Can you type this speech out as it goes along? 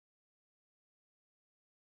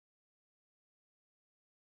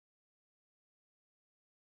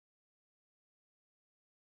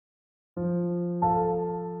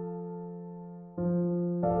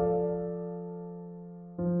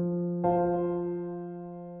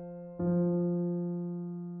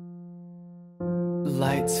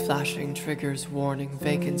lights flashing, triggers warning,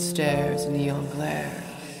 vacant stares, neon glare.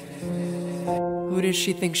 Who does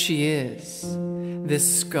she think she is?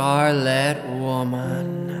 This scarlet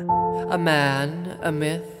woman. A man, a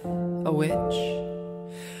myth, a witch.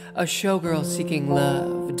 A showgirl seeking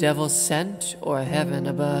love, devil sent or heaven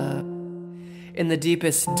above. In the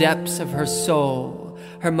deepest depths of her soul,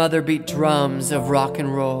 her mother beat drums of rock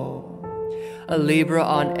and roll. A Libra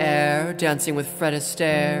on air, dancing with Fred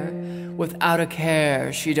Astaire. Without a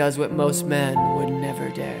care, she does what most men would never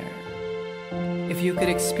dare. If you could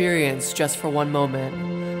experience just for one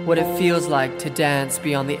moment what it feels like to dance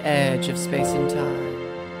beyond the edge of space and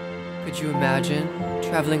time, could you imagine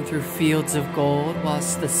traveling through fields of gold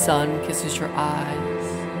whilst the sun kisses your eyes?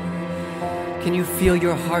 Can you feel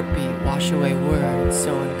your heartbeat wash away words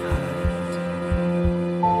so unkind?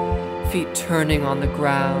 Feet turning on the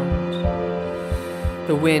ground,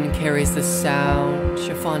 the wind carries the sound,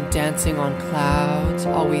 chiffon dancing on clouds,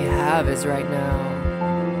 all we have is right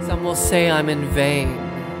now. Some will say I'm in vain,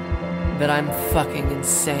 but I'm fucking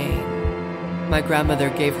insane. My grandmother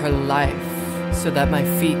gave her life so that my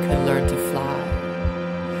feet could learn to fly.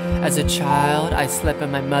 As a child, I slept in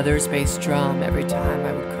my mother's bass drum every time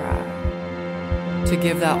I would cry. To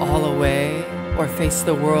give that all away, or face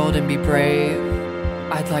the world and be brave,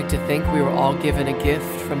 I'd like to think we were all given a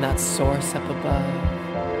gift from that source up above.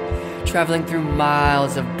 Traveling through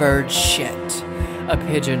miles of bird shit, a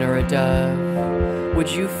pigeon or a dove.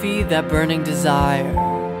 Would you feed that burning desire,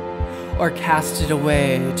 or cast it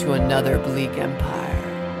away to another bleak empire?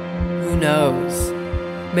 Who knows?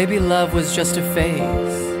 Maybe love was just a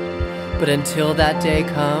phase. But until that day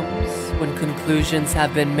comes, when conclusions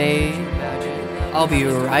have been made, I'll be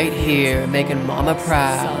right here making mama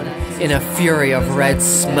proud in a fury of red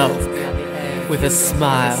smoke, with a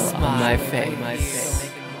smile on my face.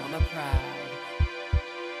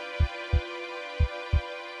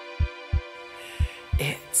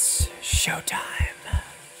 It's showtime.